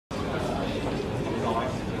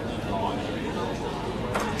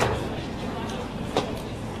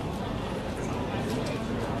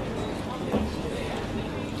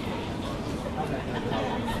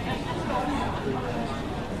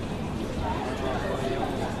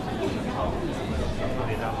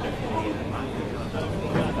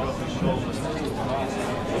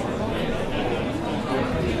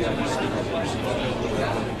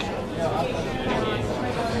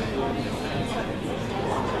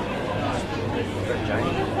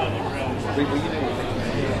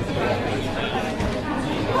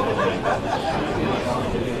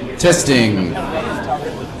Testing.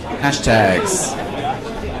 Hashtags.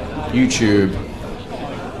 YouTube.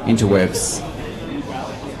 Interwebs.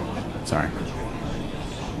 Sorry.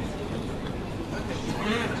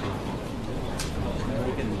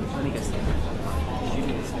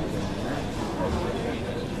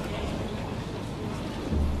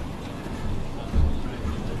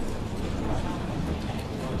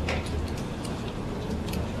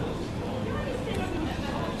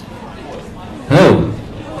 Hello.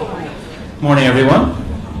 Morning, everyone.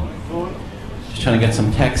 Just trying to get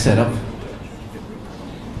some tech set up.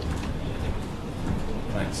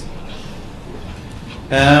 Thanks.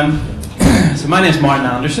 So my name is Martin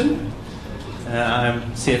Anderson. I'm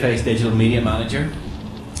CFA's Digital Media Manager.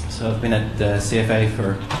 So I've been at CFA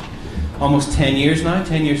for almost 10 years now,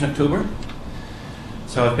 10 years in October.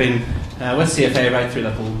 So I've been with CFA right through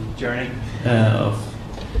that whole journey of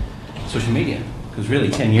social media. Because really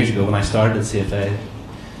 10 years ago when I started at CFA,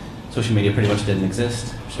 social media pretty much didn't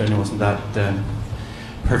exist. Certainly wasn't that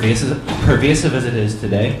pervasive as it is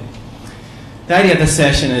today. The idea of this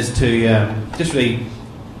session is to just really,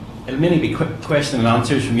 it'll mainly be quick question and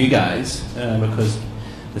answers from you guys, because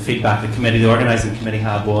the feedback the organising committee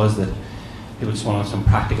had was that people just wanted some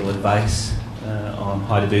practical advice on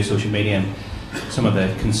how to do social media and some of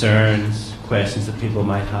the concerns, questions that people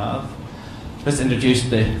might have. Let's introduce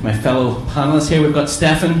my fellow panelists here. We've got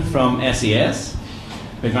Stefan from SES.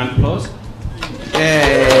 Big round of applause.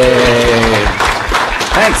 Yay!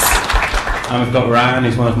 Thanks. And we've got Ryan,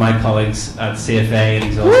 who's one of my colleagues at CFA, and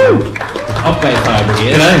he's also up by CFA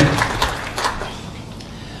Brigade.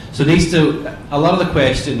 So these two, a lot of the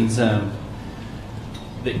questions that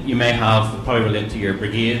you may have will probably relate to your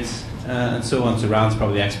brigades and so on. So Ryan's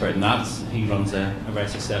probably the expert in that. He runs a very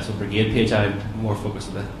successful brigade page. I'm more focused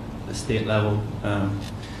on the state level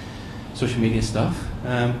social media stuff.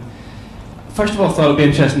 First of all, I thought it would be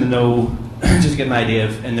interesting to know, just to get an idea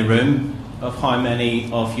of, in the room, of how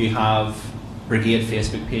many of you have brigade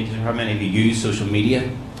Facebook pages, or how many of you use social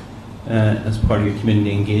media as part of your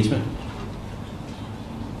community engagement.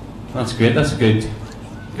 That's great. That's a good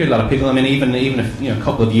lot of people. I mean, even if a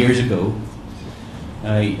couple of years ago,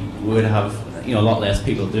 we would have a lot less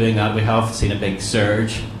people doing that. We have seen a big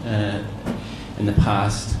surge in the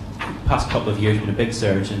past couple of years. Been a big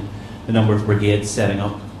surge in the number of brigades setting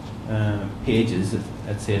up pages at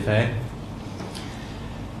CFA.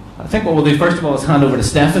 I think what we'll do first of all is hand over to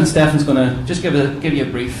Stefan. Stefan's going to just give you a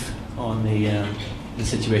brief on the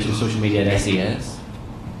situation of social media at SES.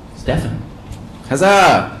 Stefan.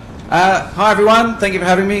 Huzzah! Hi everyone, thank you for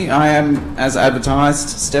having me. I am, as advertised,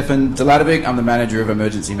 Stefan Delatovic. I'm the Manager of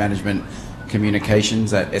Emergency Management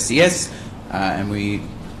Communications at SES, and we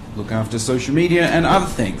look after social media and other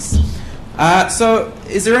things. So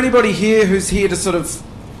is there anybody here who's here to sort of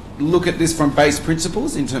look at this from base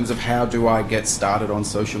principles in terms of how do I get started on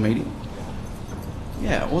social media?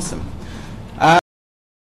 Yeah, awesome.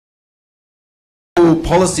 The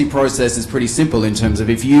policy process is pretty simple in terms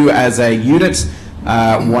of if you as a unit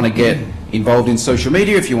want to get involved in social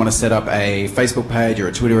media, if you want to set up a Facebook page or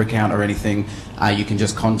a Twitter account or anything, you can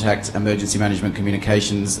just contact Emergency Management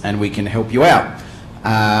Communications and we can help you out.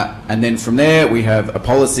 And then from there we have a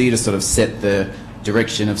policy to sort of set the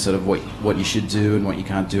direction of sort of what you should do and what you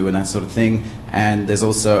can't do and that sort of thing. And there's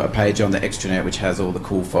also a page on the extranet which has all the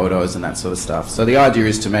cool photos and that sort of stuff. So the idea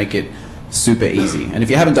is to make it super easy. And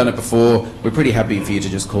if you haven't done it before, we're pretty happy for you to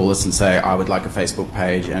just call us and say, I would like a Facebook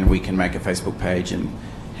page, and we can make a Facebook page and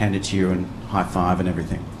hand it to you and high five and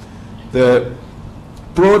everything. The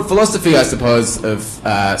broad philosophy, I suppose, of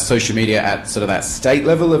social media at sort of that state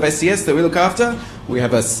level of SES that we look after, we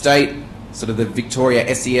have a state, sort of the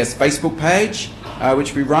Victoria SES Facebook page,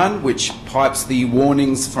 which we run, which pipes the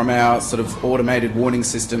warnings from our sort of automated warning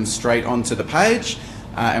system straight onto the page.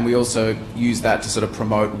 And we also use that to sort of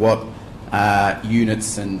promote what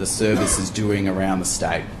units and the service is doing around the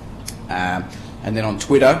state. And then on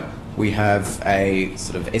Twitter, we have a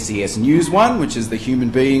sort of SES News one, which is the human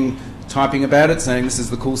being typing about it, saying this is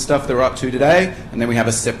the cool stuff they're up to today. And then we have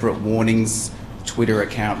a separate warnings Twitter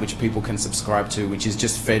account, which people can subscribe to, which is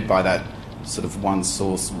just fed by that sort of one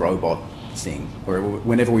source robot thing, where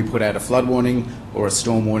whenever we put out a flood warning or a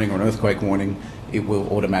storm warning or an earthquake warning, it will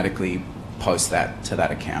automatically post that to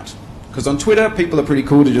that account. Because on Twitter, people are pretty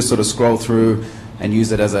cool to just sort of scroll through and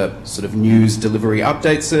use it as a sort of news delivery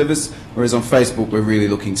update service, whereas on Facebook, we're really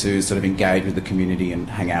looking to sort of engage with the community and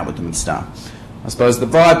hang out with them and stuff. I suppose the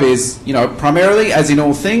vibe is, primarily, as in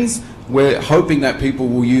all things, we're hoping that people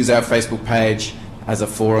will use our Facebook page as a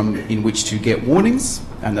forum in which to get warnings,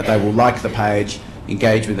 and that they will like the page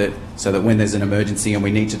engage with it so that when there's an emergency and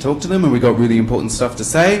we need to talk to them and we've got really important stuff to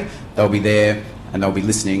say, they'll be there and they'll be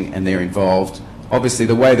listening and they're involved. Obviously,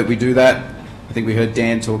 the way that we do that, I think we heard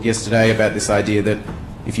Dan talk yesterday about this idea that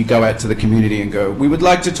if you go out to the community and go, we would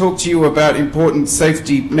like to talk to you about important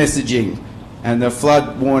safety messaging and the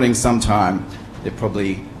flood warning sometime, they're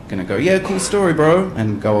probably going to go, yeah, cool story, bro,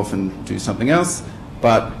 and go off and do something else.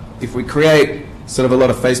 But if we create sort of a lot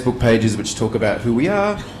of Facebook pages which talk about who we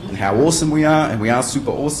are and how awesome we are, and we are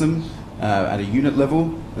super awesome at a unit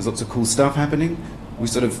level, there's lots of cool stuff happening, we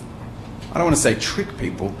sort of, I don't want to say trick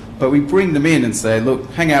people, but we bring them in and say, look,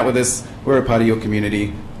 hang out with us, we're a part of your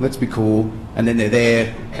community, let's be cool, and then they're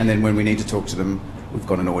there, and then when we need to talk to them, we've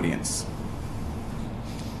got an audience.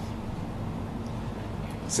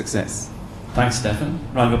 Success. Thanks, Stefan.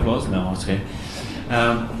 Round of applause? No, that's okay.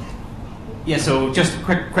 Yeah, so just a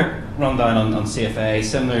quick rundown on CFA.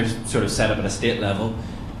 Similar sort of setup at a state level.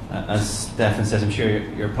 As Stefan says, I'm sure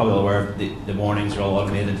you're probably aware of the warnings are all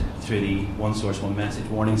automated through the one source, one message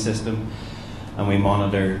warning system. And we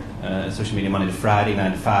monitor social media Monday to Friday,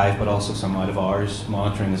 9 to 5, but also some out of hours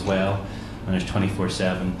monitoring as well. And there's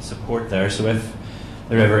 24/7 support there. So if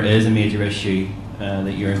there ever is a major issue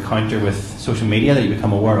that you encounter with social media that you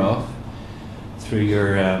become aware of, through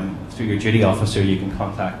your duty officer, you can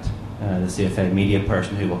contact the CFA media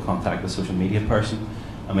person, who will contact the social media person,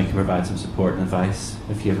 and we can provide some support and advice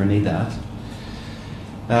if you ever need that.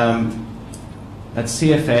 At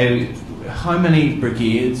CFA, how many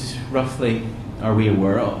brigades roughly are we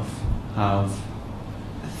aware of? I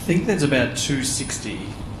think there's about 260.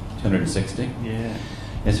 260? Yeah.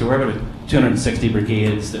 Yeah, so we're about 260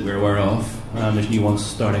 brigades that we're aware of. There's new ones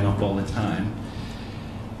starting up all the time.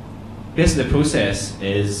 Basically, the process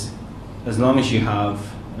is, as long as you have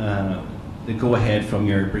the go-ahead from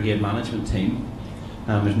your brigade management team,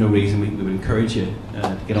 there's no reason we would encourage you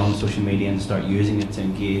to get on social media and start using it to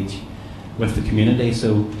engage with the community.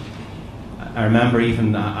 So I remember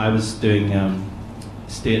even I was doing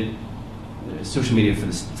state social media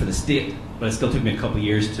for the state, but it still took me a couple of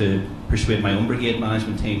years to persuade my own brigade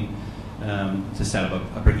management team to set up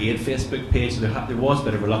a brigade Facebook page. So there was a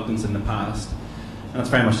bit of reluctance in the past, and it's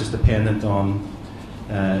very much just dependent on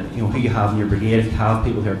who you have in your brigade. If you have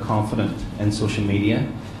people who are confident in social media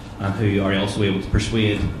and who are also able to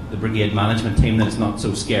persuade the brigade management team that it's not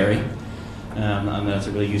so scary, and that it's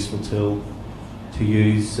a really useful tool to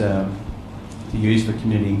use for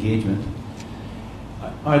community engagement.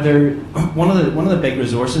 Are there one of the big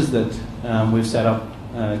resources that we've set up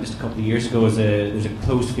just a couple of years ago is there's a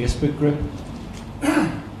closed Facebook group.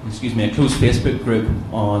 Excuse me, a closed Facebook group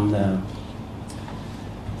on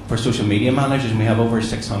for social media managers, and we have over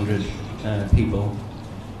 600 people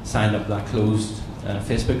signed up to that closed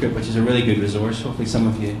Facebook group, which is a really good resource. Hopefully some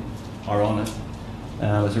of you are on it.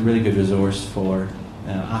 It's a really good resource for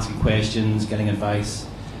asking questions, getting advice,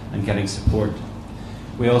 and getting support.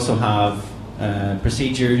 We also have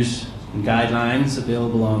procedures and guidelines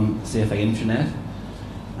available on the CFA intranet.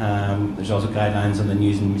 There's also guidelines on the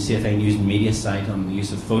CFA News and Media site on the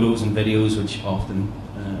use of photos and videos, which often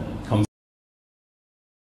comes.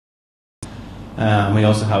 We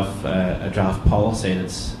also have a draft policy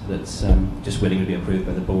that's just waiting to be approved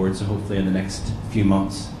by the board. So hopefully in the next few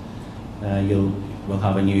months, we'll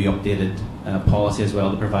have a new updated policy as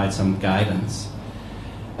well to provide some guidance.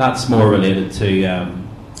 That's more related to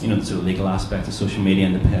the sort of legal aspect of social media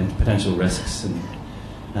and the potential risks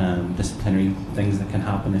and disciplinary things that can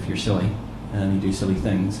happen if you're silly and you do silly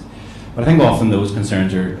things. But I think often those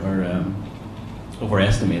concerns are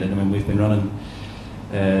overestimated. I mean, we've been running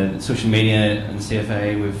social media and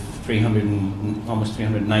CFA with almost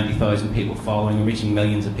 390,000 people following and reaching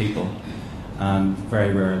millions of people, and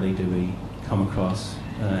very rarely do we come across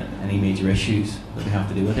any major issues that we have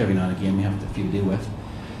to deal with. Every now and again we have a few to deal with.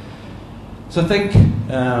 So I think,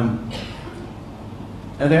 are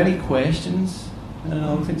there any questions?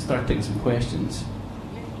 I'll start taking some questions.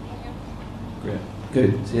 Great,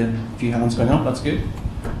 good. See a few hands going up, that's good.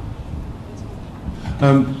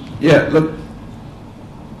 Yeah, look,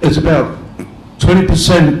 it's about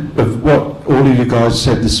 20% of what all of you guys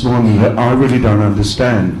said this morning that I really don't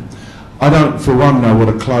understand. I don't, for one, know what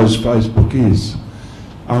a closed Facebook is.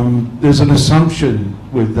 There's an assumption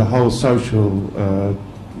with the whole social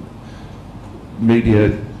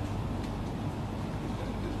media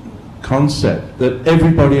concept that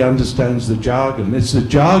everybody understands the jargon. It's the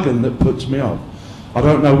jargon that puts me off. I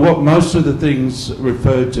don't know what most of the things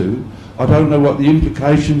refer to. I don't know what the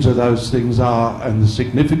implications of those things are and the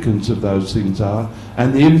significance of those things are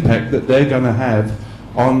and the impact that they're going to have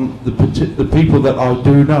on the people that I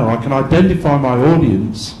do know. I can identify my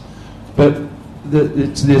audience, but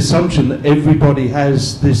it's the assumption that everybody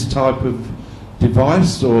has this type of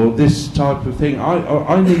device or this type of thing.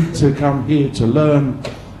 I need to come here to learn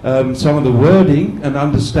some of the wording and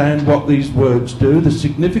understand what these words do, the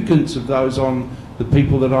significance of those on the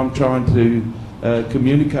people that I'm trying to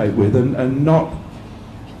communicate with, and not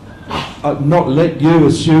let you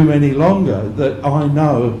assume any longer that I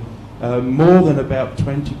know more than about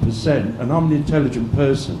 20%, and I'm an intelligent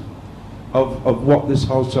person, of what this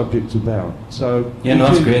whole subject's about. So yeah, no,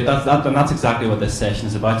 that's great. That's exactly what this session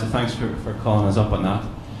is about. So thanks for calling us up on that.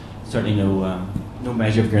 Certainly no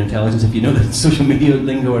measure of your intelligence if you know the social media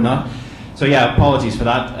lingo or not. So yeah, apologies for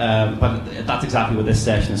that. But that's exactly what this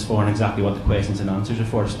session is for, and exactly what the questions and answers are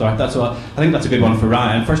for to start that. So I think that's a good one for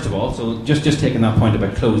Ryan. First of all, so just taking that point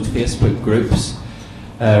about closed Facebook groups,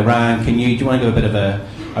 Ryan, do you want to give a bit of a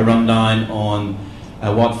rundown on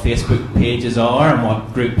what Facebook pages are and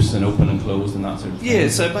what groups and open and closed and that sort of thing? Yeah,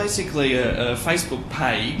 so basically a Facebook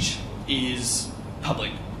page is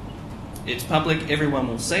public. It's public, everyone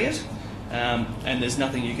will see it, and there's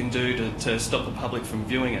nothing you can do to stop the public from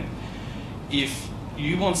viewing it. If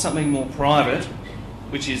you want something more private,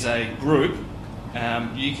 which is a group,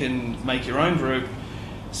 you can make your own group,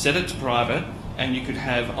 set it to private, and you could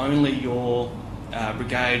have only your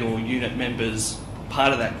brigade or unit members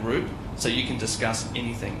part of that group, so you can discuss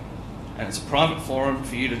anything. And it's a private forum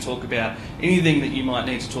for you to talk about anything that you might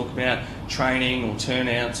need to talk about, training or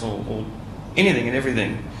turnouts or anything and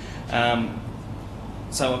everything.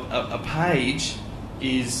 So a page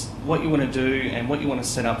is what you want to do and what you want to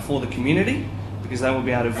set up for the community, because they will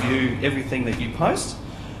be able to view everything that you post,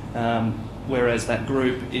 whereas that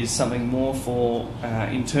group is something more for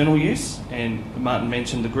internal use. And Martin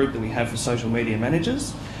mentioned the group that we have for social media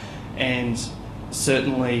managers, and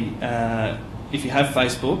certainly if you have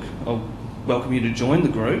Facebook, I'll welcome you to join the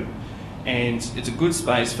group, and it's a good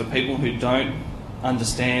space for people who don't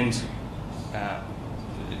understand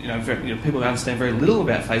people who understand very little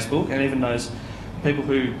about Facebook, and even those people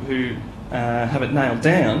who have it nailed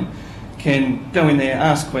down can go in there,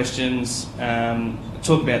 ask questions,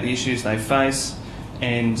 talk about the issues they face,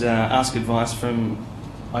 and ask advice from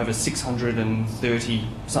over 630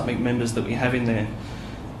 something members that we have in there.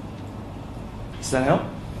 Does that help?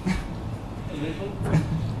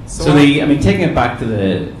 So taking it back to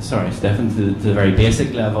the very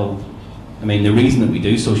basic level, I mean, the reason that we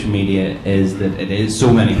do social media is that it is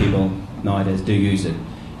so many people nowadays do use it.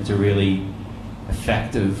 It's a really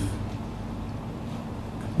effective,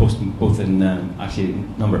 both in actually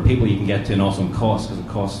number of people you can get to, and also in cost, because it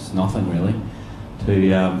costs nothing really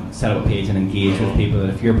to set up a page and engage with people. That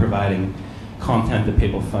if you're providing content that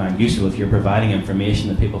people find useful, if you're providing information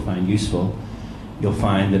that people find useful, you'll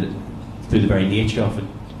find that through the very nature of it,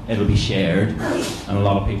 it'll be shared, and a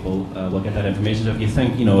lot of people will get that information. So if you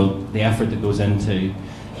think, the effort that goes into,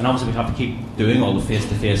 and obviously we have to keep doing all the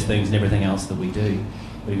face-to-face things and everything else that we do,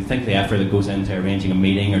 but if you think the effort that goes into arranging a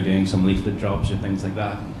meeting or doing some leaflet drops or things like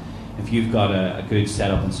that, if you've got a good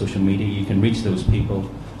setup on social media, you can reach those people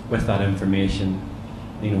with that information,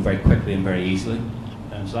 very quickly and very easily.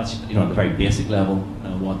 So that's, at the very basic level,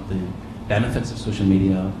 what the benefits of social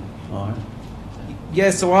media are.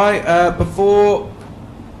 Yeah, so before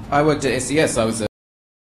I worked at SES,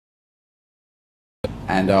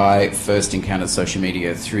 and I first encountered social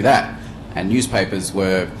media through that, and newspapers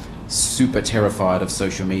were super terrified of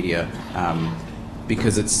social media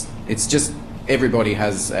because it's just everybody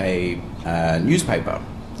has a newspaper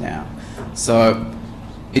now. So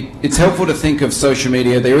it's helpful to think of social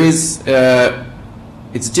media.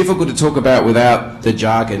 It's difficult to talk about without the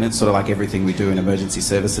jargon. It's sort of like everything we do in emergency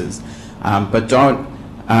services. But don't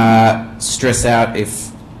stress out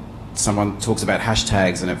if someone talks about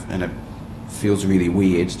hashtags and it feels really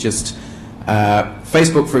weird. Just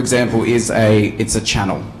Facebook, for example, it's a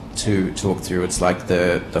channel to talk through. It's like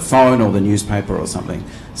the phone or the newspaper or something.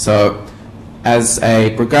 So as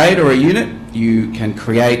a brigade or a unit, you can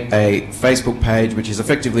create a Facebook page, which is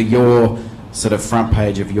effectively your sort of front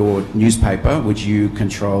page of your newspaper, which you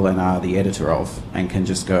control and are the editor of, and can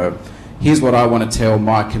just go, here's what I want to tell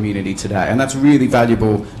my community today. And that's really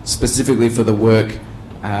valuable specifically for the work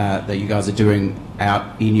that you guys are doing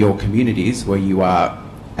out in your communities, where you are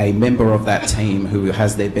a member of that team who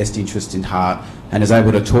has their best interest in heart and is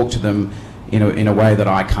able to talk to them in a way that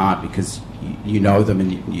I can't, because you know them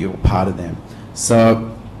and you're part of them. So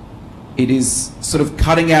it is sort of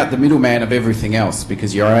cutting out the middleman of everything else,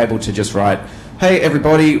 because you're able to just write, hey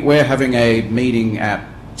everybody, we're having a meeting at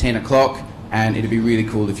 10 o'clock and it'd be really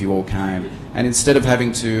cool if you all came. And instead of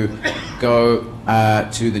having to go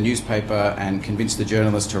to the newspaper and convince the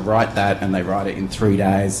journalist to write that, and they write it in 3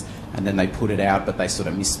 days, and then they put it out, but they sort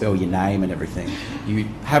of misspell your name and everything. You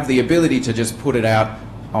have the ability to just put it out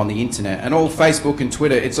on the internet. And all Facebook and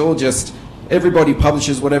Twitter, it's all just everybody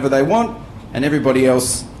publishes whatever they want, and everybody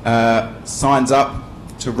else signs up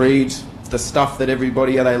to read the stuff that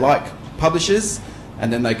everybody they like publishes,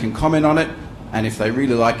 and then they can comment on it, and if they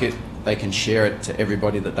really like it, they can share it to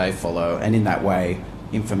everybody that they follow, and in that way,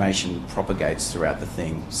 information propagates throughout the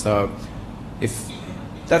thing. So if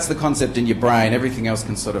that's the concept in your brain, everything else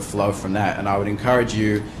can sort of flow from that. And I would encourage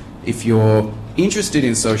you, if you're interested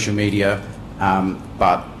in social media,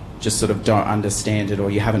 but just sort of don't understand it, or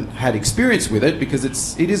you haven't had experience with it, because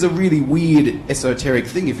it is a really weird, esoteric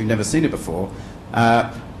thing if you've never seen it before.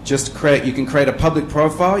 You can create a public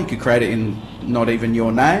profile. You could create it in not even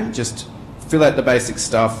your name. Just fill out the basic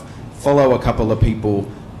stuff, follow a couple of people.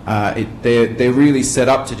 They're really set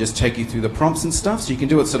up to just take you through the prompts and stuff, so you can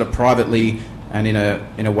do it sort of privately and in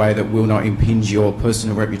a way that will not impinge your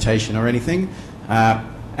personal reputation or anything.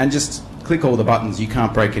 And just click all the buttons. You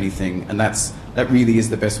can't break anything, and that really is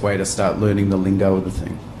the best way to start learning the lingo of the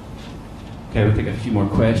thing. Okay, we'll take a few more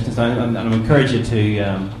questions, and I encourage you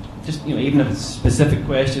to just, even if it's specific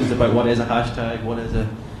questions about what is a hashtag, what is a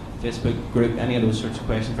Facebook group, any of those sorts of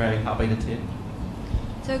questions, very happy to take.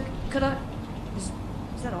 So could I, is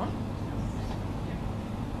that on?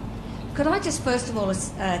 Could I just first of all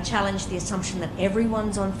challenge the assumption that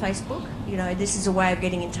everyone's on Facebook? This is a way of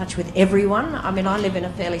getting in touch with everyone. I mean, I live in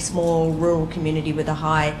a fairly small rural community with a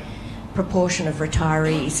high proportion of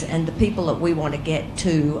retirees, and the people that we want to get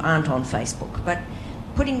to aren't on Facebook. But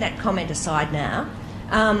putting that comment aside now,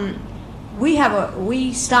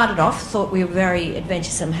 we started off, thought we were very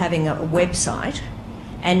adventuresome having a website,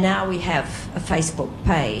 and now we have a Facebook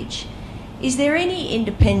page. Is there any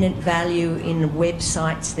independent value in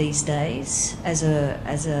websites these days?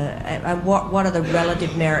 And what are the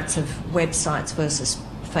relative merits of websites versus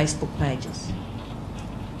Facebook pages?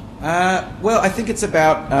 Well, I think it's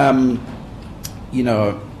about,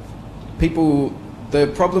 people. The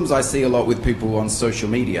problems I see a lot with people on social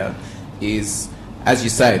media is, as you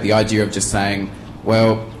say, the idea of just saying,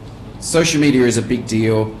 well, social media is a big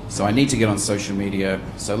deal, so I need to get on social media,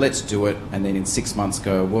 so let's do it, and then in 6 months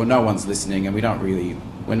go, well, no one's listening, and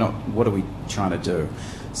what are we trying to do?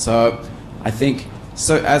 So I think,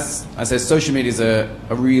 as I said, social media is a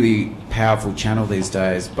really powerful channel these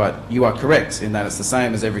days, but you are correct in that it's the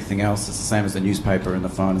same as everything else. It's the same as the newspaper and the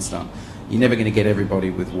phone and stuff. You're never going to get everybody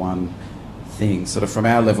with one thing. Sort of from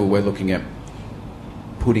our level, we're looking at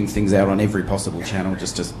putting things out on every possible channel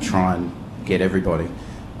just to try and get everybody.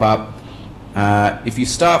 But if you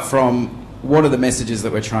start from what are the messages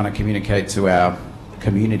that we're trying to communicate to our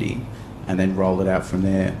community, and then roll it out from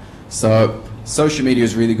there. So social media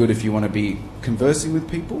is really good if you want to be conversing with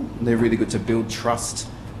people. They're really good to build trust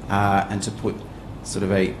and to put sort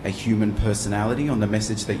of a human personality on the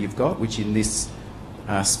message that you've got, which in this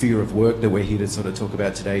sphere of work that we're here to sort of talk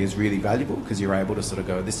about today is really valuable, because you're able to sort of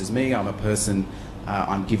go, this is me, I'm a person,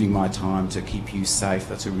 I'm giving my time to keep you safe.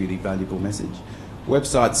 That's a really valuable message.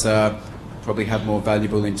 Websites probably have more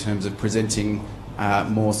valuable in terms of presenting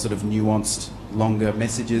more sort of nuanced, longer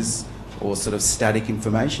messages or sort of static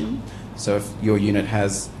information. So if your unit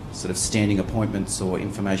has sort of standing appointments or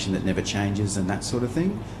information that never changes and that sort of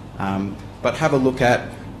thing. But have a look at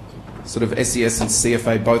sort of SES and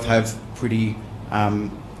CFA both have pretty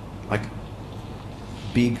like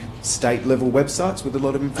big state level websites with a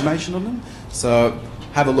lot of information on them. So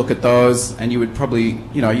have a look at those, and you would probably,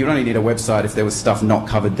 you'd only need a website if there was stuff not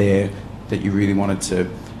covered there that you really wanted to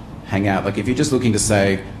hang out. Like if you're just looking to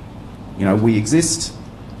say, we exist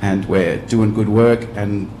and we're doing good work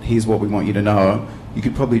and here's what we want you to know, you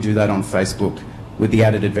could probably do that on Facebook with the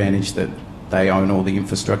added advantage that they own all the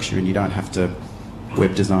infrastructure and you don't have to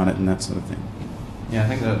web design it and that sort of thing. Yeah, I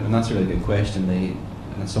think that's a really good question.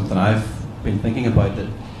 And it's something I've been thinking about, that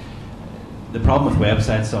the problem with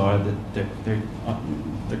websites are that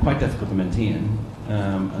they're quite difficult to maintain,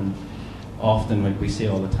 and often, like we see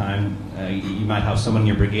all the time, you might have someone in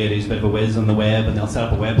your brigade who's a bit of a whiz on the web, and they'll set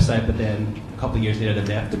up a website, but then a couple of years later they've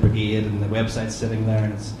left the brigade and the website's sitting there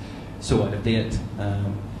and it's so out of date.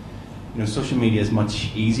 Social media is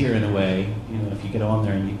much easier in a way. If you get on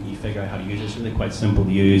there and you figure out how to use it, it's really quite simple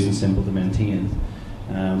to use and simple to maintain.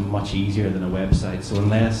 Much easier than a website. So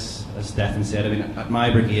unless, as Stefan said, at my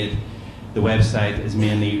brigade, the website is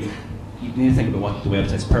mainly, you need to think about what the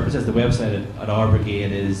website's purpose is. The website at our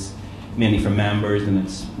brigade is mainly for members, and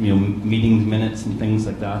it's meeting minutes and things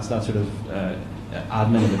like that. So that sort of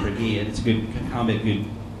admin of the brigade, can be a good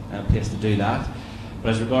place to do that. But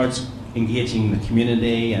as regards engaging the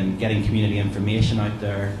community and getting community information out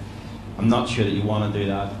there, I'm not sure that you want to do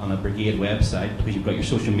that on a brigade website, because you've got your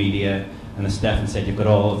social media, and as Stefan said, you've got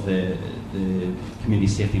all of the community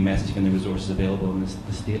safety messaging and the resources available on the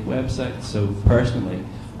state website. So personally,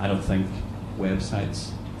 I don't think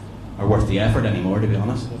websites are worth the effort anymore, to be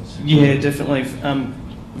honest. Yeah, definitely.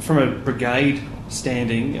 From a brigade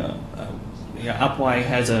standing, Upway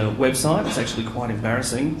has a website. It's actually quite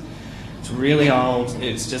embarrassing. It's really old.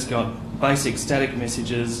 It's just got basic static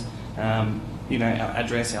messages, you know, our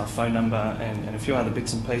address, our phone number, and a few other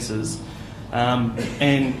bits and pieces.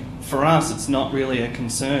 And for us, it's not really a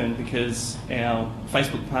concern, because our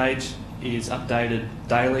Facebook page is updated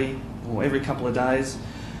daily or every couple of days.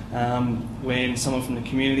 When someone from the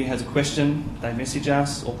community has a question, they message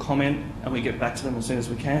us or comment, and we get back to them as soon as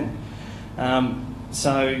we can.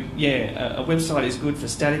 So yeah, a website is good for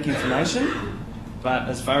static information, but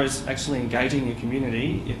as far as actually engaging your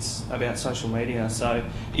community, it's about social media. So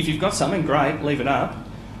if you've got something, great, leave it up.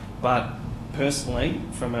 But personally,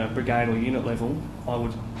 from a brigade or unit level, I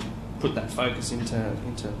would put that focus into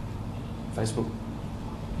Facebook.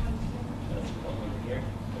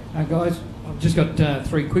 Guys, I've just got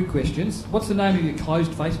 3 quick questions. What's the name of your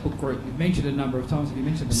closed Facebook group? You've mentioned it a number of times. Have you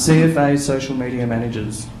mentioned the name? CFA Social Media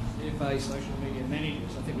Managers. CFA Social Media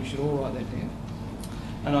Managers. I think we should all write that down.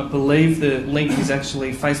 And I believe the link is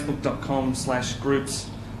actually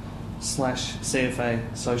facebook.com/groups/CFA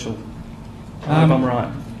Social. I hope I'm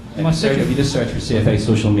right. My second... If you just search for CFA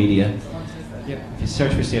Social Media, Yep. if you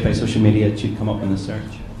search for CFA Social Media, it should come up in the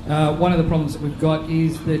search. One of the problems that we've got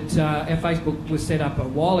is that our Facebook was set up a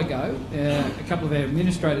while ago. A couple of our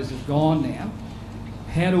administrators have gone now.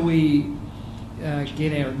 How do we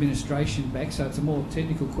get our administration back? So it's a more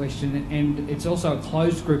technical question, and it's also a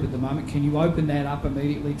closed group at the moment. Can you open that up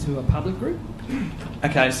immediately to a public group?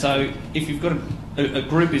 Okay, so if you've got a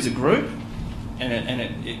group is a group, and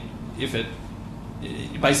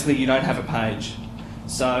basically you don't have a page.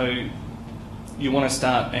 So you want to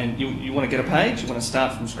start, and you want to get a page, you want to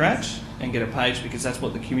start from scratch and get a page, because that's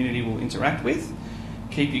what the community will interact with.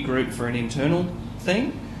 Keep your group for an internal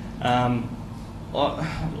thing.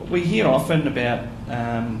 We hear often about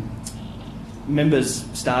members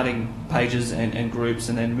starting pages and groups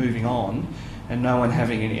and then moving on and no one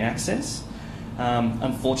having any access.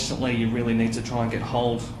 Unfortunately, you really need to try and get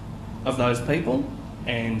hold of those people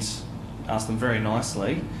and ask them very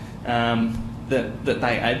nicely that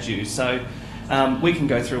they add you. So we can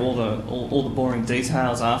go through all the boring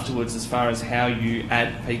details afterwards as far as how you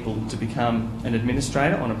add people to become an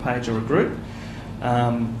administrator on a page or a group.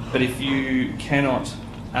 But if you cannot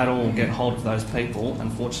at all get hold of those people,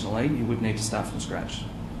 unfortunately, you would need to start from scratch.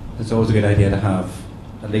 It's always a good idea to have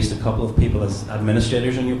at least a couple of people as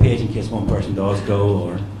administrators on your page in case one person does go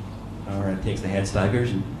or it takes the head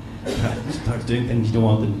staggers and starts doing things you don't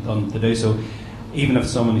want them to do. So even if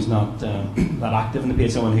someone who's not that active on the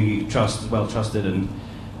page, someone who you trust, is well trusted and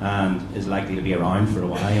is likely to be around for a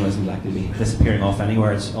while, isn't likely to be disappearing off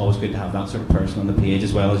anywhere, it's always good to have that sort of person on the page,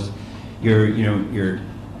 as well as your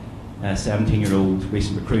 17-year-old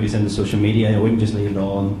recent recruit is into social media. I wouldn't just leave it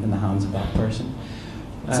all in the hands of that person.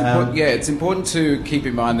 It's important to keep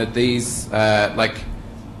in mind that these, you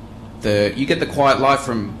get the quiet life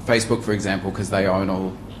from Facebook, for example, because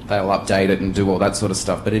they'll update it and do all that sort of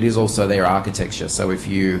stuff. But it is also their architecture. So if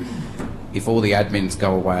all the admins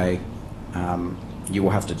go away, you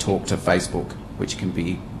will have to talk to Facebook, which can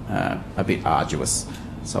be a bit arduous.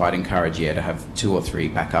 So I'd encourage you to have 2 or 3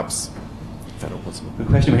 backups. Good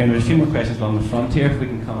question. There's a few more questions along the front here, if we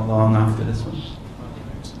can come along after this one.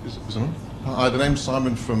 Is it on? Hi, the name's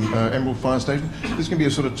Simon from Emerald Fire Station. This is going to be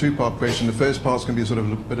a sort of 2-part question. The first part's going to be a sort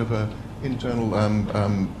of a bit of a internal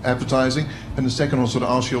advertising, and the second one will sort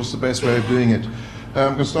of ask you what's the best way of doing it.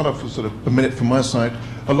 I'm going to start off with sort of a minute from my side.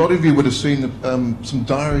 A lot of you would have seen some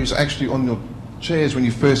diaries actually on your chairs when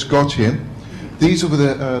you first got here. These are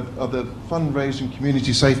the fundraising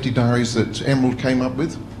community safety diaries that Emerald came up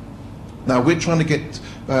with. Now, we're trying to get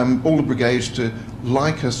all the brigades to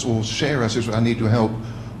like us or share us, if I need your help,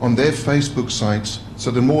 on their Facebook sites.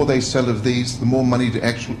 So the more they sell of these, the more money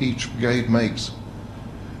each brigade makes.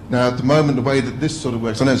 Now, at the moment, the way that this sort of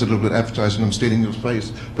works, I know it's a little bit advertising, I'm stealing your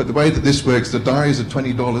space, but the way that this works, the diaries are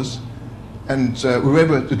 $20, and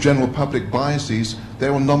whoever the general public buys these,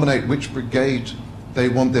 they will nominate which brigade they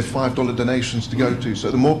want their $5 donations to go to.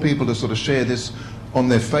 So the more people that sort of share this on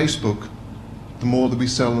their Facebook, the more that we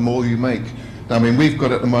sell, the more you make. Now, I mean, we've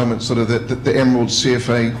got at the moment sort of the Emerald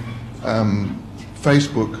CFA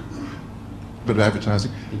Facebook, bit of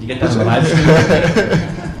advertising. Did you get that on the live stream?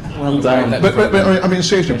 Well done. But I mean,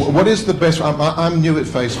 seriously, what is the best? I'm new at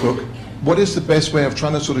Facebook. What is the best way of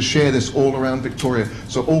trying to sort of share this all around Victoria,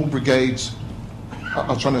 so all brigades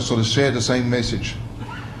are trying to sort of share the same message?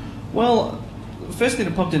 Well, the first thing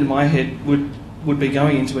that popped into my head would be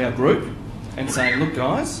going into our group and saying, look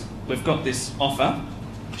guys, we've got this offer,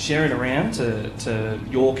 share it around to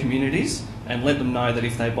your communities and let them know that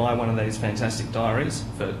if they buy one of these fantastic diaries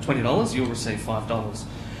for $20, you'll receive $5.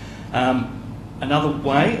 Another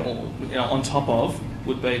way, or on top of,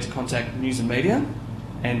 would be to contact news and media,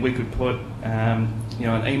 and we could put an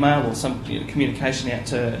email or some communication out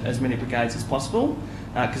to as many brigades as possible,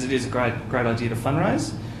 because it is a great idea to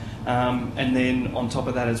fundraise. And then on top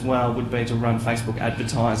of that as well would be to run Facebook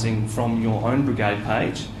advertising from your own brigade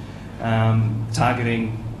page,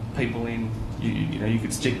 targeting people in, you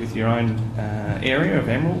could stick with your own area of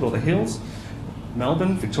Emerald or the Hills,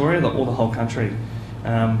 Melbourne, Victoria, or the whole country.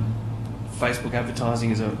 Facebook advertising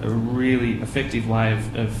is a really effective way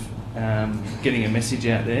of getting a message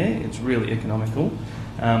out there. It's really economical.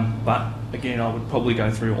 But again, I would probably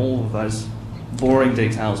go through all of those boring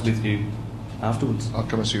details with you afterwards. I'll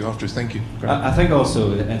come and see you afterwards. Thank you. I think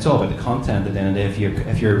also it's all about the content at the end of the day.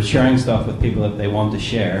 If you're sharing stuff with people that they want to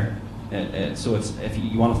share, so it's, if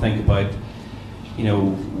you want to think about,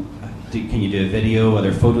 can you do a video? Are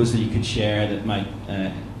there photos that you could share that might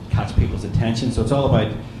catch people's attention? So it's all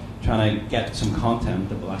about trying to get some content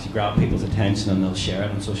that will actually grab people's attention and they'll share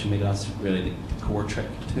it on social media. That's really the core trick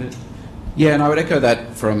to it. Yeah, and I would echo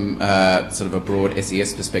that from sort of a broad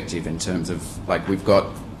SES perspective in terms of, like, we've got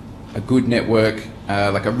a good network,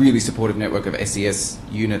 like a really supportive network of SES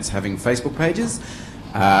units having Facebook pages,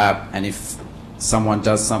 and if someone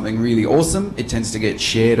does something really awesome, it tends to get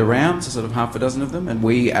shared around to sort of half a dozen of them, and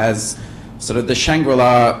we, as sort of the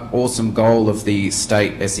Shangri-La awesome goal of the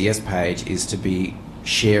state SES page, is to be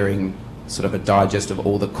sharing sort of a digest of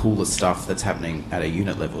all the coolest stuff that's happening at a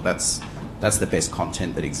unit level. That's the best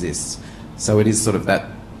content that exists. So it is sort of that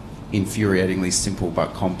infuriatingly simple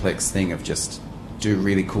but complex thing of just do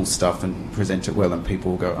really cool stuff and present it well, and people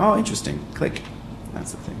will go, oh, interesting, click.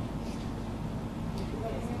 That's the thing.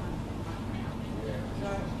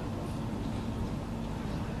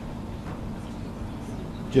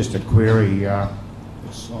 Just a query,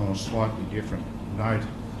 it's on a slightly different note.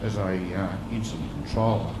 As a incident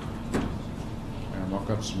controller, I've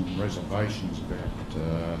got some reservations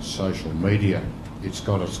about social media. It's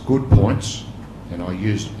got its good points, and I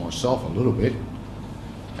use it myself a little bit,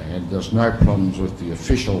 and there's no problems with the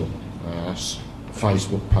official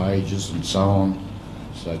Facebook pages and so on,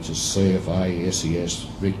 such as CFA, SES,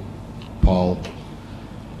 Vic, Pol.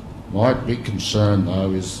 My big concern,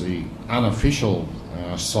 though, is the unofficial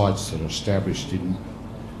sites that are established in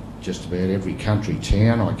just about every country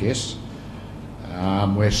town, I guess,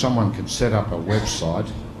 where someone can set up a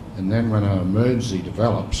website, and then when an emergency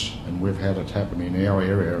develops, and we've had it happen in our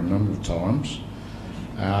area a number of times,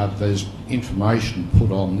 there's information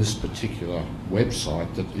put on this particular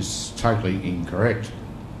website that is totally incorrect.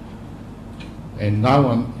 And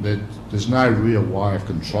there's no real way of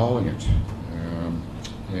controlling it.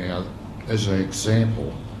 Now, as an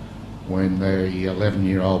example, when the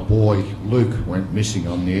 11-year-old boy Luke went missing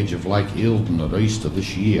on the edge of Lake Eildon at Easter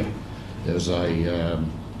this year, there was a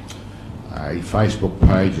Facebook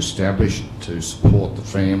page established to support the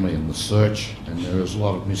family and the search, and there was a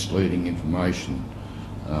lot of misleading information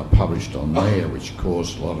published on there, which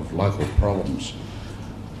caused a lot of local problems.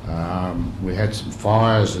 We had some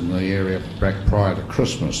fires in the area back prior to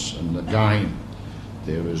Christmas, and again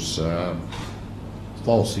there was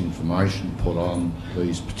false information put on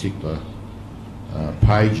these particular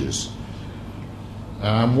pages.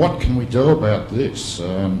 What can we do about this?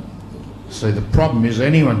 See, the problem is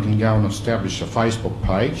anyone can go and establish a Facebook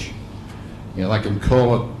page. They can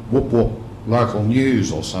call it Whoop Whoop Local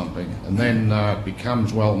News or something, and then it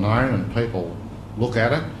becomes well known and people look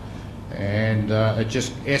at it, and it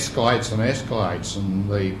just escalates and escalates, and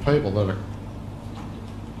the people that are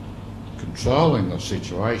controlling the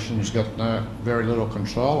situation has got very little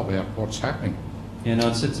control about what's happening.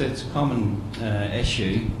 It's a common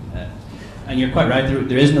issue, and you're quite right.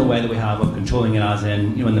 There is no way that we have of controlling it. As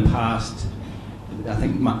in, in the past, I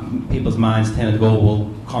think people's minds tended to go,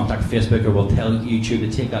 we'll contact Facebook, or we'll tell YouTube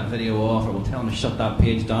to take that video off, or we'll tell them to shut that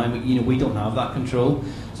page down. But, we don't have that control.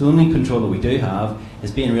 So the only control that we do have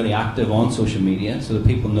is being really active on social media, so that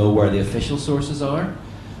people know where the official sources are.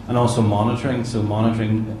 And also monitoring,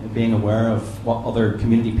 being aware of what other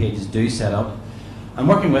community pages do set up, and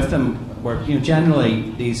working with them where,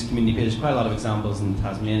 generally these community pages, quite a lot of examples in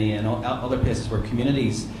Tasmania and other places where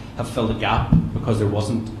communities have filled a gap because there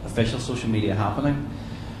wasn't official social media happening.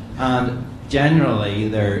 And generally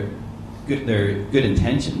they're good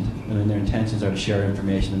intentioned, and their intentions are to share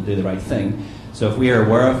information and do the right thing. So if we are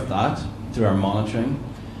aware of that through our monitoring,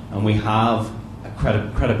 and we have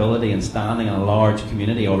credibility and standing in a large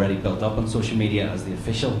community already built up on social media as the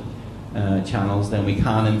official channels, then we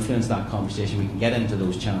can influence that conversation. We can get into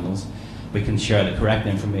those channels. We can share the correct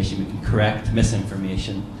information. We can correct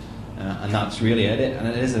misinformation. And that's really it. And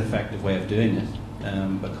it is an effective way of doing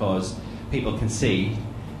it because people can see.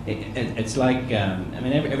 It's like, I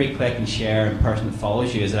mean, every click and share and person that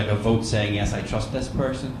follows you is like a vote saying, yes, I trust this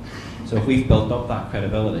person. So if we've built up that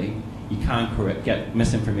credibility, you can get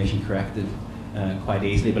misinformation corrected quite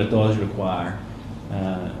easily, but it does require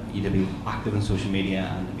you to be active in social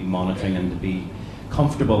media and to be monitoring and to be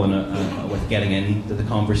comfortable with getting into the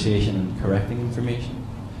conversation and correcting information.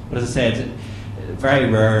 But as I said, very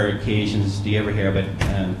rare occasions do you ever hear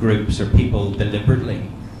about groups or people deliberately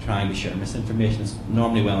trying to share misinformation. It's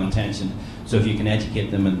normally well intentioned, so if you can educate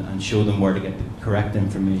them and show them where to get the correct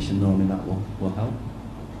information, normally that will help.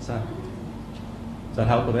 Does that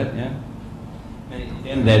help a bit? Yeah. At the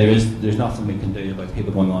end of the day, there's nothing we can do about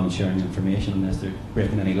people going on and sharing information unless they're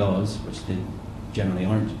breaking any laws, which they generally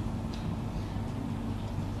aren't.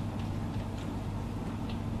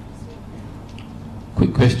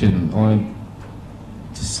 Quick question. I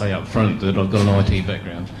just say up front that I've got an IT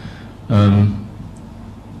background.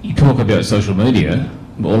 You talk about social media,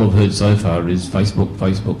 but all I've heard so far is Facebook,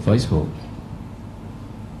 Facebook, Facebook.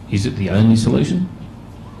 Is it the only solution?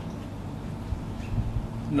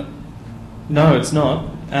 No, it's not.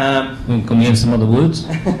 Can we have some other words?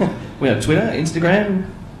 We have Twitter, Instagram,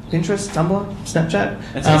 Pinterest, Tumblr, Snapchat.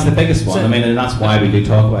 It's the biggest one. I mean, and that's why we do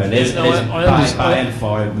talk about it. It is by and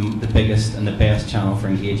far the biggest and the best channel for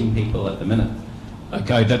engaging people at the minute.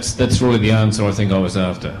 Okay, that's really the answer I think I was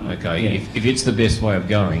after. Okay, Yeah. if it's the best way of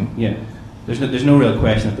going. Yeah, there's no real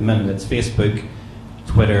question at the minute. It's Facebook,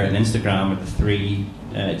 Twitter, and Instagram are the three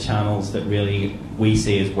channels that really we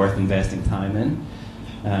see is worth investing time in.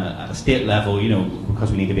 At a state level, you know,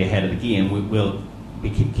 because we need to be ahead of the game, we'll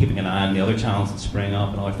be keeping an eye on the other channels that spring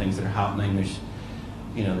up and other things that are happening.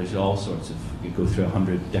 There's all sorts of, you go through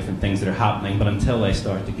 100 different things that are happening, but until they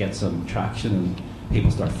start to get some traction and people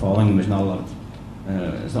start following them, there's not a lot of,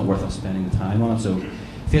 it's not worth us spending the time on it. So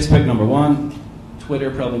Facebook number one,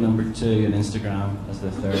 Twitter probably number two, and Instagram as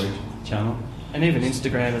the third channel. And even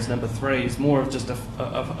Instagram as number three is more of just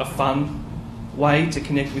a fun way to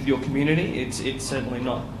connect with your community. It's certainly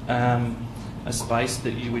not a space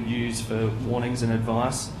that you would use for warnings and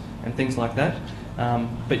advice and things like that.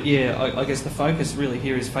 But yeah, I guess the focus really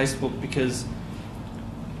here is Facebook because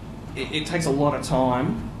it takes a lot of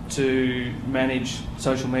time to manage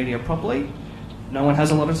social media properly. No one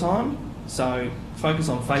has a lot of time, so focus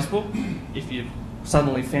on Facebook. If you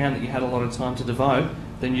suddenly found that you had a lot of time to devote,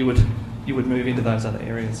 then you would move into those other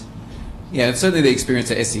areas. Yeah, it's certainly the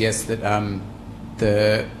experience at SES that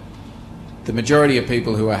the majority of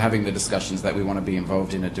people who are having the discussions that we want to be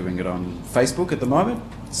involved in are doing it on Facebook at the moment.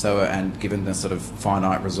 So, and given the sort of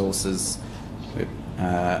finite resources,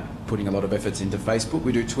 we're putting a lot of efforts into Facebook.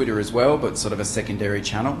 We do Twitter as well, but sort of a secondary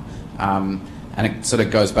channel. And it sort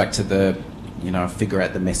of goes back to the, figure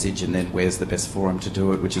out the message and then where's the best forum to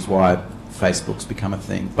do it, which is why Facebook's become a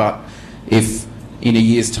thing. But if in a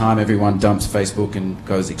year's time everyone dumps Facebook and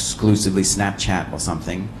goes exclusively Snapchat or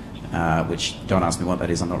something, which don't ask me what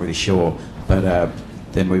that is, I'm not really sure, but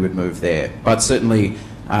then we would move there. But certainly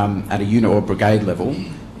at a unit or brigade level,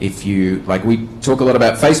 if you, we talk a lot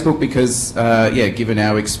about Facebook because, given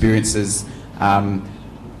our experiences,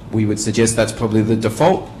 we would suggest that's probably the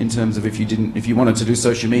default in terms of if you wanted to do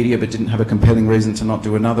social media but didn't have a compelling reason to not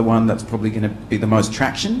do another one, that's probably going to be the most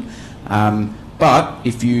traction. But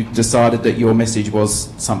if you decided that your message was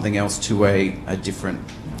something else to a different,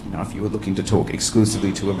 if you were looking to talk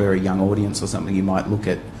exclusively to a very young audience or something, you might look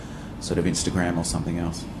at sort of Instagram or something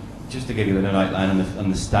else. Just to give you an outline on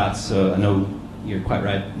the stats, so I know you're quite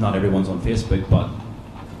right, not everyone's on Facebook, but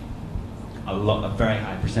a very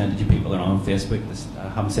high percentage of people are on Facebook. I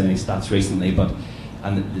haven't seen any stats recently, but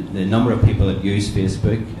the number of people that use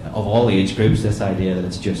Facebook, of all age groups, this idea that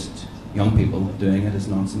it's just young people doing it is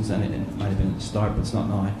nonsense, and it might have been at the start, but it's not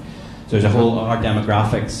now. So there's our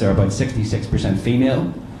demographics are about 66%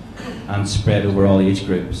 female and spread over all age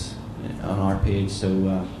groups on our page.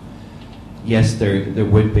 So yes, there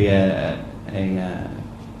would be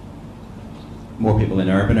more people in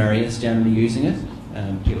urban areas generally using it,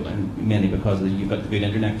 and mainly because you've got the good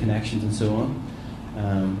internet connections and so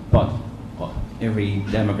on. But every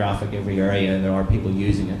demographic, every area, there are people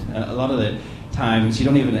using it. A lot of the times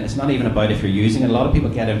it's not even about if you're using it. A lot of people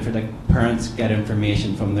parents get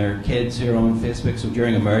information from their kids who are on Facebook. So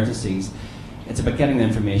during emergencies, it's about getting the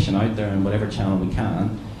information out there in whatever channel we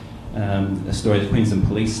can. The story the Queensland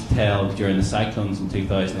Police tell during the cyclones in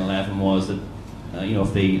 2011 was that you know,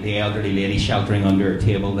 if the elderly lady sheltering under a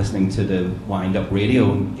table listening to the wind-up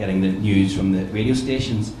radio and getting the news from the radio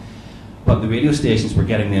stations. But the radio stations were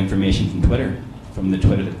getting the information from Twitter, from the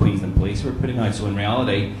Twitter that Queensland Police were putting out. So in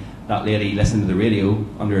reality, that lady listening to the radio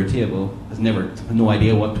under a table has no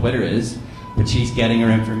idea what Twitter is, but she's getting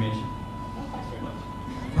her information.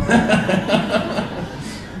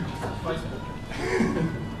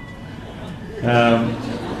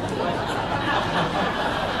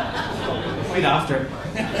 Right after.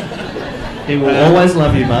 He will always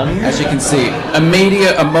love you, man. As you can see,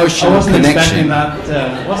 immediate emotional I wasn't connection. expecting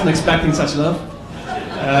that. Wasn't expecting such love.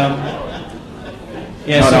 I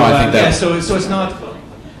think that. So it's not.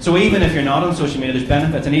 So even if you're not on social media, there's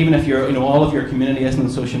benefits, and even if you're, you know, all of your community isn't on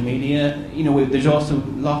social media, you know, there's also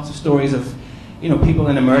lots of stories of, you know, people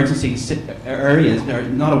in emergency areas that are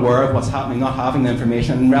not aware of what's happening, not having the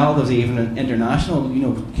information, and relatives even international, you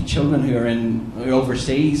know, children who are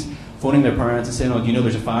overseas, phoning their parents and saying, "Oh, do you know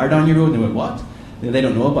there's a fire down your road?" And they went, "What?" They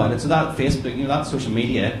don't know about it. So that Facebook, you know, that social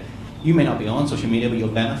media, you may not be on social media, but you'll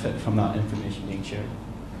benefit from that information being shared.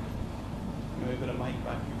 Maybe a bit of mic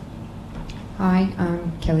back here. Hi,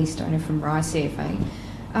 I'm Kelly Stoner from RI CFA.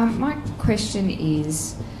 My question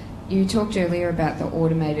is, you talked earlier about the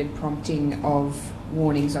automated prompting of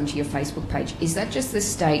warnings onto your Facebook page. Is that just the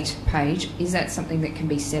state page? Is that something that can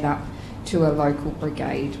be set up to a local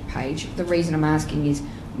brigade page? The reason I'm asking is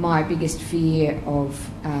my biggest fear of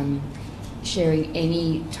sharing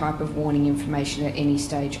any type of warning information at any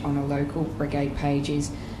stage on a local brigade page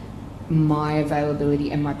is my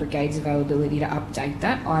availability and my brigade's availability to update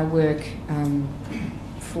that. I work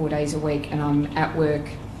 4 days a week and I'm at work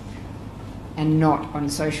and not on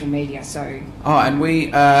social media, so... Oh, and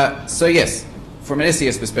we, so yes, from an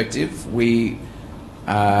SES perspective, we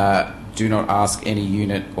do not ask any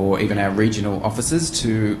unit or even our regional officers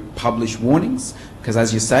to publish warnings, because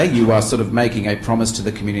as you say, you are sort of making a promise to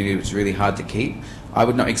the community which is really hard to keep. I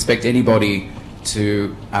would not expect anybody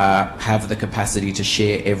to have the capacity to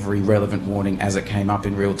share every relevant warning as it came up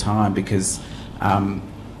in real time, because,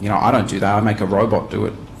 you know, I don't do that. I make a robot do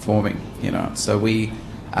it for me, you know. So we...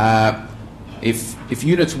 If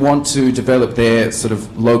units want to develop their sort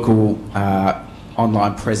of local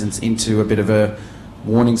online presence into a bit of a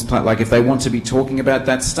warnings plan, like if they want to be talking about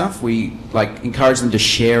that stuff, we like encourage them to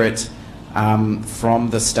share it from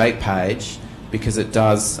the state page, because it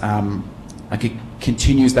does like it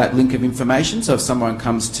continues that link of information. So if someone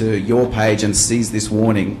comes to your page and sees this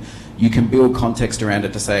warning, you can build context around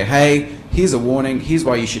it to say, hey, here's a warning, here's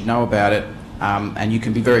why you should know about it, and you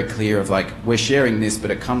can be very clear of like, we're sharing this,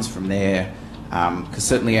 but it comes from there. Because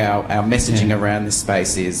certainly our messaging around this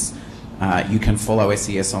space is you can follow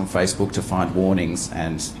SES on Facebook to find warnings,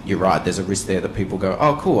 and you're right, there's a risk there that people go,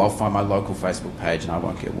 oh cool, I'll find my local Facebook page and I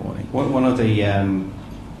won't get a warning. One of the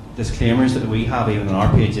disclaimers that we have even on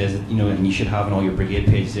our page is, you know, and you should have on all your brigade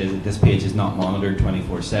pages, is that this page is not monitored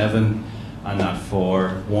 24/7, and that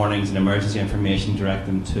for warnings and emergency information direct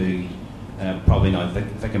them to probably not the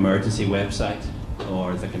Vic Emergency website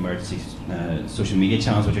or the emergency social media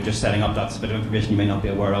channels, which are just setting up. That's a bit of information you may not be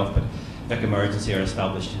aware of, but Vic Emergency have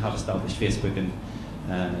established Facebook and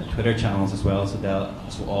Twitter channels as well, so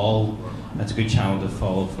that's a good channel to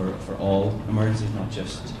follow for all emergencies, not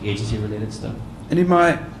just agency related stuff. And in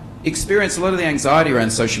my experience, a lot of the anxiety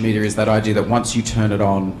around social media is that idea that once you turn it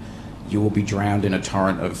on, you will be drowned in a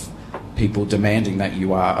torrent of people demanding that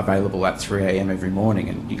you are available at 3 a.m. every morning,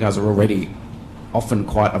 and you guys are already often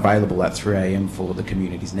quite available at 3 a.m. for the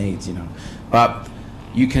community's needs, you know. But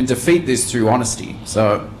you can defeat this through honesty.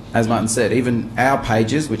 So, as Martin said, even our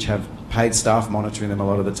pages, which have paid staff monitoring them a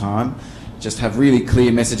lot of the time, just have really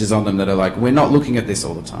clear messages on them that are like, we're not looking at this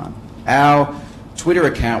all the time. Our Twitter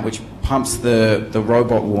account, which pumps the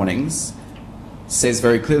robot warnings, says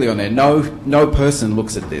very clearly on there, no person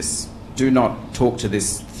looks at this. Do not talk to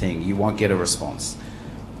this thing. You won't get a response.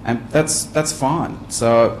 And that's fine.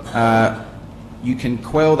 So, you can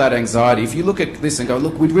quell that anxiety. If you look at this and go,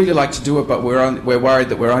 look, we'd really like to do it, but we're worried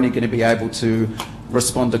that we're only going to be able to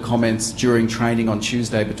respond to comments during training on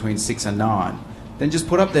Tuesday between 6 and 9, then just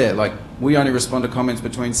put up there, like, we only respond to comments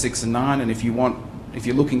between 6 and 9, and if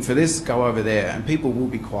you're looking for this, go over there, and people will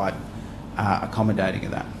be quite accommodating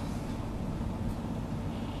of that.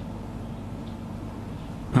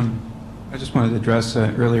 I just wanted to address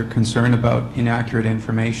an earlier concern about inaccurate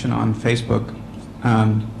information on Facebook.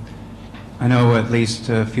 I know at least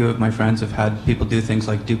a few of my friends have had people do things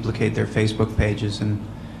like duplicate their Facebook pages, and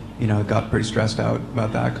you know, got pretty stressed out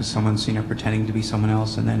about that because someone's, you know, pretending to be someone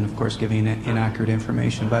else, and then of course giving inaccurate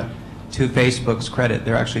information. But to Facebook's credit,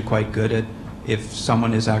 they're actually quite good at, if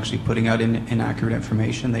someone is actually putting out inaccurate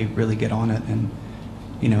information, they really get on it and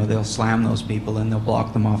they'll slam those people and they'll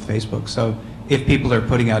block them off Facebook. So if people are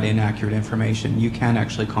putting out inaccurate information, you can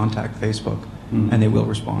actually contact Facebook and they will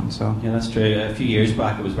respond. So yeah, that's true. A few years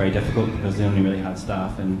back it was very difficult because they only really had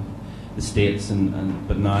staff in the States,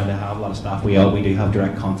 but now they have a lot of staff. We do have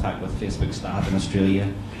direct contact with Facebook staff in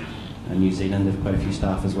Australia and New Zealand. They have quite a few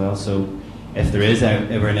staff as well. So if there is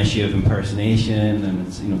ever an issue of impersonation, and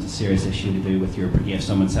it's a serious issue to do with your brigade, if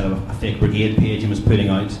someone set up a fake brigade page and was putting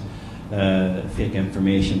out fake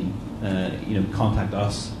information, contact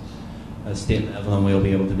us at state level, and we'll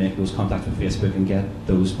be able to make those contacts with Facebook and get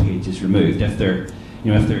those pages removed if they're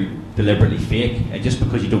deliberately fake. Just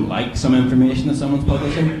because you don't like some information that someone's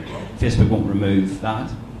publishing, Facebook won't remove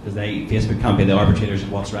that, because Facebook can't be the arbitrators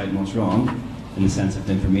of what's right and what's wrong in the sense of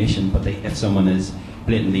the information. But if someone is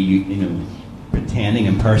blatantly, pretending,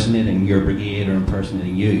 impersonating your brigade or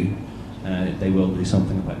impersonating you, they will do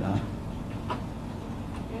something about that.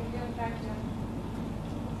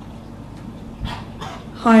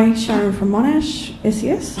 Hi, Sharon from Monash,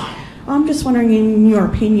 SES. I'm just wondering, in your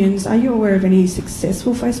opinions, are you aware of any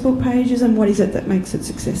successful Facebook pages, and what is it that makes it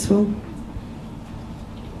successful?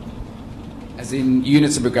 As in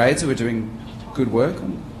units and brigades who are doing good work?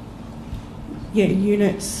 Yeah,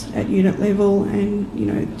 units at unit level,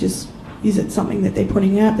 and just is it something that they're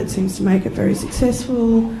putting out that seems to make it very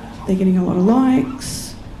successful? They're getting a lot of likes.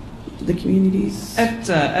 The communities at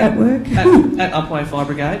work. at Upwey Fire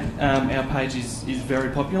Brigade, our page is very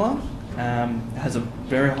popular. Has a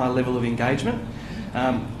very high level of engagement.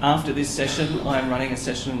 After this session, I'm running a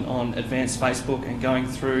session on advanced Facebook and going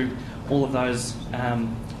through all of those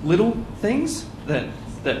little things that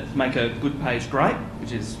make a good page great,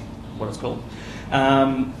 which is what it's called.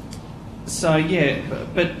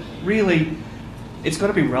 But really, it's got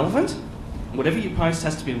to be relevant. Whatever you post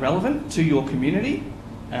has to be relevant to your community.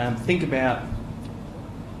 Think about,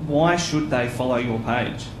 why should they follow your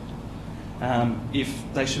page? If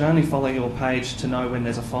they should only follow your page to know when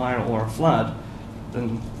there's a fire or a flood,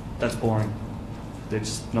 then that's boring. They're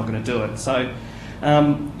just not going to do it. So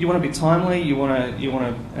you want to be timely. You want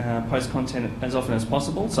to post content as often as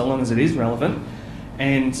possible, so long as it is relevant,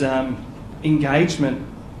 and engagement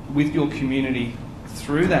with your community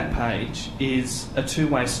through that page is a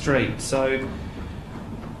two-way street. So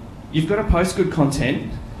you've got to post good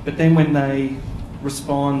content, but then when they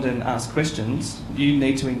respond and ask questions, you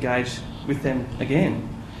need to engage with them again,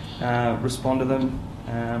 respond to them,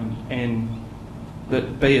 and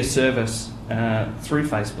be a service through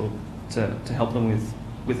Facebook to help them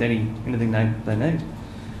with anything they need.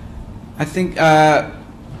 I think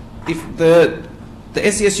if the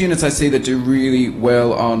SES units I see that do really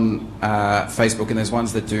well on Facebook, and there's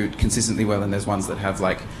ones that do consistently well, and there's ones that have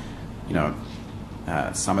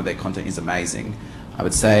some of their content is amazing. I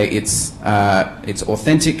would say it's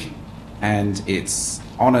authentic, and it's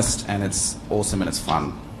honest, and it's awesome, and it's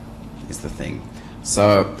fun, is the thing.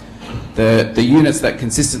 So the units that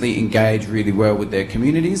consistently engage really well with their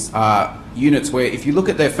communities are units where, if you look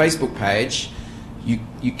at their Facebook page,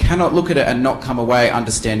 you cannot look at it and not come away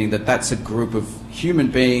understanding that that's a group of human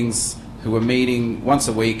beings who are meeting once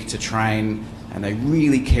a week to train, and they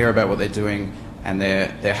really care about what they're doing, and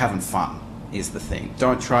they're having fun, is the thing.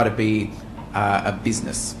 Don't try to be a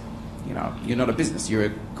business. You're not a business. You're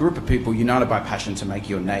a group of people united by passion to make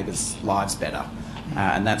your neighbours' lives better,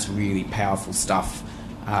 and that's really powerful stuff.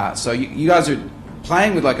 So you guys are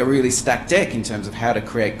playing with a really stacked deck in terms of how to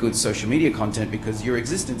create good social media content, because your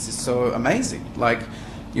existence is so amazing.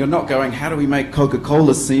 You're not going, how do we make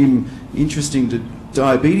Coca-Cola seem interesting to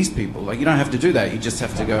diabetes people? You don't have to do that. You just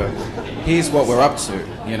have to go, here's what we're up to,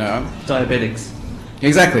 Diabetics.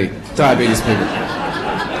 Exactly, diabetes people.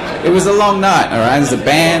 It was a long night, all right? There's the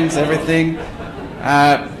bands, everything.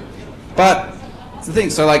 But it's the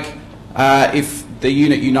thing, so if the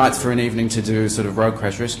unit unites for an evening to do sort of road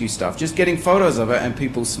crash rescue stuff, just getting photos of it and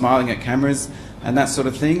people smiling at cameras and that sort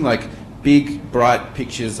of thing, big, bright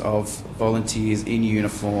pictures of volunteers in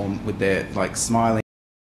uniform with their, smiling,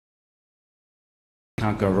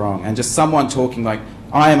 can't go wrong. And just someone talking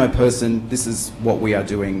I am a person, this is what we are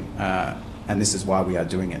doing, and this is why we are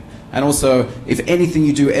doing it. And also, if anything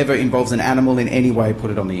you do ever involves an animal in any way,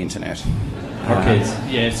 put it on the internet. Okay.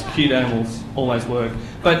 Yes, cute animals always work.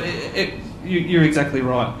 But you're exactly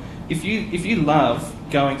right. If you love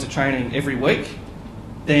going to training every week,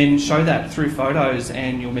 then show that through photos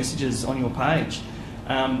and your messages on your page.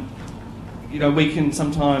 We can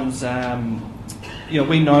sometimes,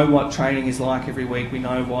 we know what training is like every week. We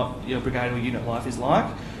know what your brigade or unit life is like.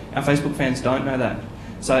 Our Facebook fans don't know that.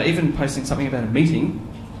 So even posting something about a meeting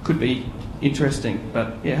could be interesting.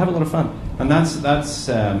 But yeah, have a lot of fun. And that's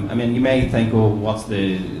I mean, you may think, oh, what's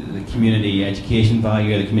the community education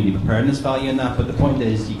value or the community preparedness value in that? But the point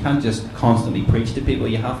is, you can't just constantly preach to people.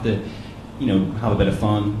 You have to, you know, have a bit of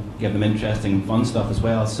fun, give them interesting, fun stuff as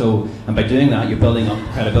well. So, and by doing that, you're building up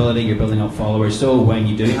credibility, you're building up followers. So when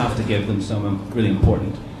you do have to give them some really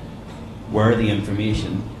important, worthy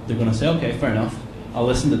information, they're going to say, okay, fair enough, I'll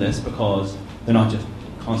listen to this, because they're not just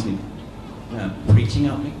constantly preaching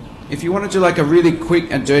at me. If you want to do like a really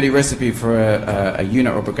quick and dirty recipe for a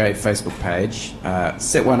unit or brigade Facebook page,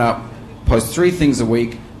 set one up, post 3 things a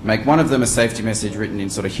week, make one of them a safety message written in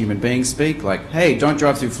sort of human being speak, like, hey, don't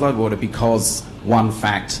drive through floodwater because one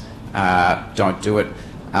fact, don't do it.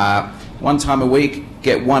 One time a week,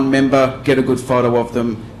 get one member, get a good photo of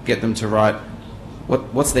them, get them to write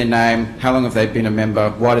what's their name, how long have they been a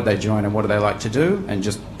member, why did they join, and what do they like to do, and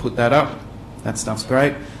just put that up. That stuff's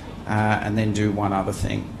great. And then do one other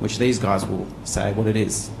thing, which these guys will say what it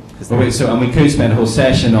is. And we could spend a whole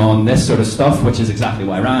session on this sort of stuff, which is exactly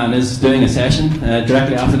why Ryan is doing a session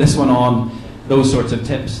directly after this one on those sorts of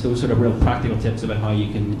tips, those sort of real practical tips about how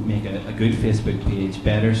you can make a good Facebook page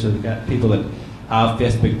better. So the people that have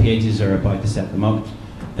Facebook pages are about to set them up,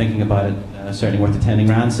 thinking about it, certainly worth attending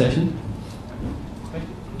Ryan's session.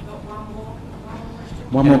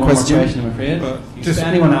 One more question, I'm afraid. Just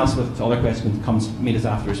anyone else with other questions, comes meet us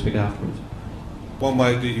after or speak afterwards. One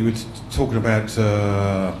way that you were talking about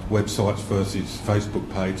websites versus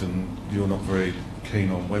Facebook page, and you're not very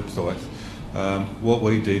keen on websites. What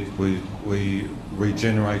we did, we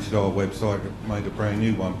regenerated our website, made a brand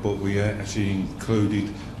new one, but we actually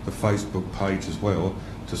included the Facebook page as well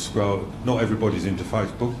to scroll. Not everybody's into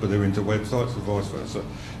Facebook, but they're into websites, or vice versa.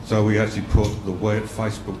 So we actually put the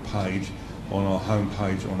Facebook page on our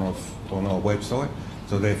homepage on our website,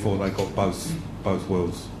 so therefore they got both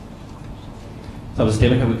worlds. So,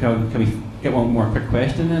 Stephen, can we get one more quick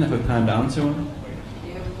question then, if we have time to answer one?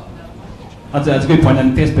 That's a good point.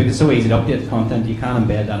 And Facebook is so easy to update content. You can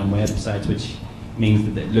embed that on websites, which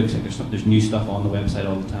means that it looks like there's new stuff on the website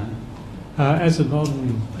all the time. As a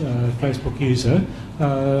non-Facebook user,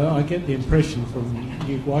 I get the impression from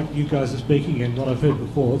what you guys are speaking and what I've heard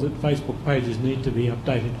before, that Facebook pages need to be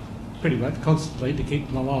updated pretty much constantly to keep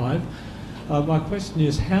them alive. My question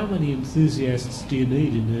is, how many enthusiasts do you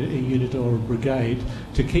need in a unit or a brigade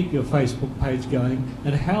to keep your Facebook page going,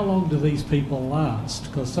 and how long do these people last?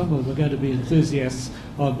 Because some of them are going to be enthusiasts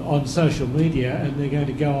on social media, and they're going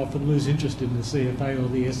to go off and lose interest in the CFA or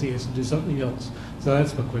the SES and do something else. So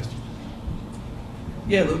that's my question.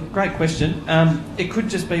 Yeah, look, great question. It could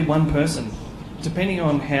just be one person, depending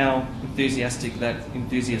on how enthusiastic that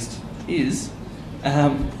enthusiast is.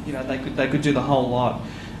 You know, they could do the whole lot.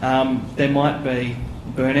 There might be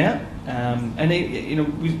burnout, and you know,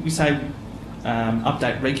 we say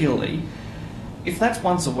update regularly. If that's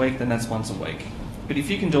once a week, then that's once a week. But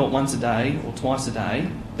if you can do it once a day or twice a day,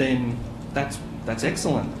 then that's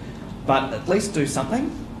excellent. But at least do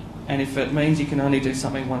something. And if it means you can only do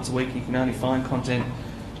something once a week, you can only find content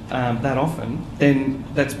that often, then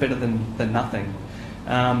that's better than nothing.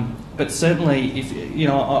 But certainly, if you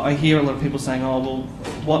know, I hear a lot of people saying, "Oh,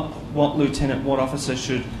 well, what lieutenant, what officer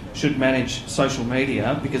should manage social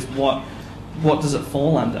media? Because what does it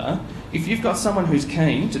fall under?" If you've got someone who's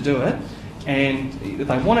keen to do it, and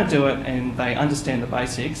they want to do it, and they understand the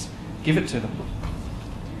basics, give it to them.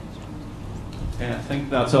 Okay, I think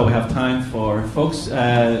that's all we have time for, folks.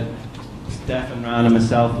 Steph and Ryan and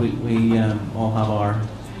myself, we all have our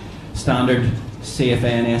standard CFA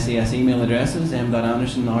and SES email addresses,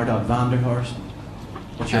 m.anderson, r.vanderhorst.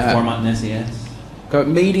 What's your format in SES? Go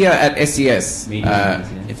media@SES, Media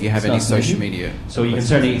if you have any social media. So you can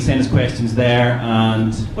certainly send us questions there,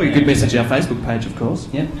 and... Or you could message our Facebook page, of course.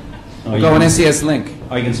 Yeah. Go on SES link.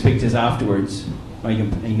 Or you can speak to us afterwards. Or you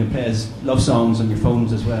can play us love songs on your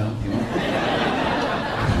phones as well, if you want.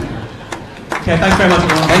 Okay, thanks very much,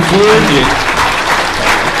 everyone. Thank you.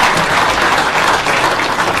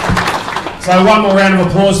 So one more round of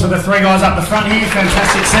applause for the 3 guys up the front here.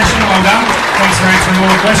 Fantastic session, well done. Thanks for answering all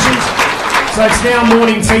the questions. So it's now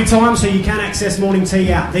morning tea time, so you can access morning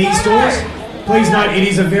tea out these doors. Please note it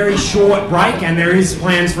is a very short break, and there is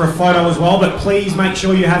plans for a photo as well, but please make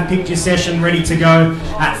sure you have picked your session ready to go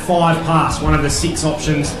at 5 past, one of the 6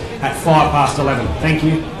 options at 5 past 11. Thank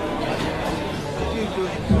you.